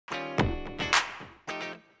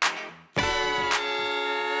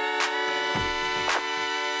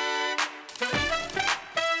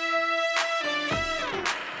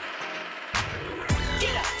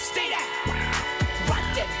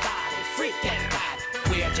that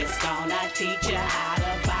body. We're just gonna teach you how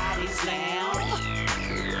to body slam.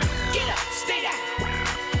 Get up, stay down.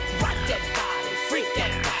 Rock that body, freak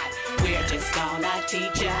that body. We're just gonna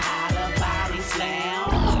teach you how to body slam.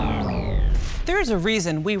 There's a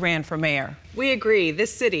reason we ran for mayor. We agree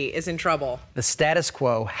this city is in trouble. The status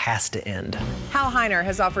quo has to end. Hal Heiner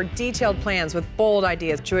has offered detailed plans with bold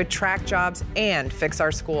ideas to attract jobs and fix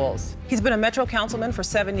our schools. He's been a Metro councilman for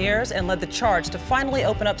 7 years and led the charge to finally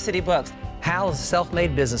open up city books. Hal is a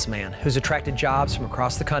self-made businessman who's attracted jobs from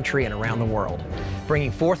across the country and around the world,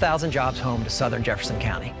 bringing 4,000 jobs home to southern Jefferson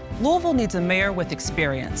County. Louisville needs a mayor with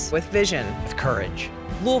experience. With vision. With courage.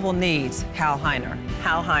 Louisville needs Hal Heiner.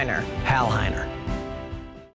 Hal Heiner. Hal Heiner.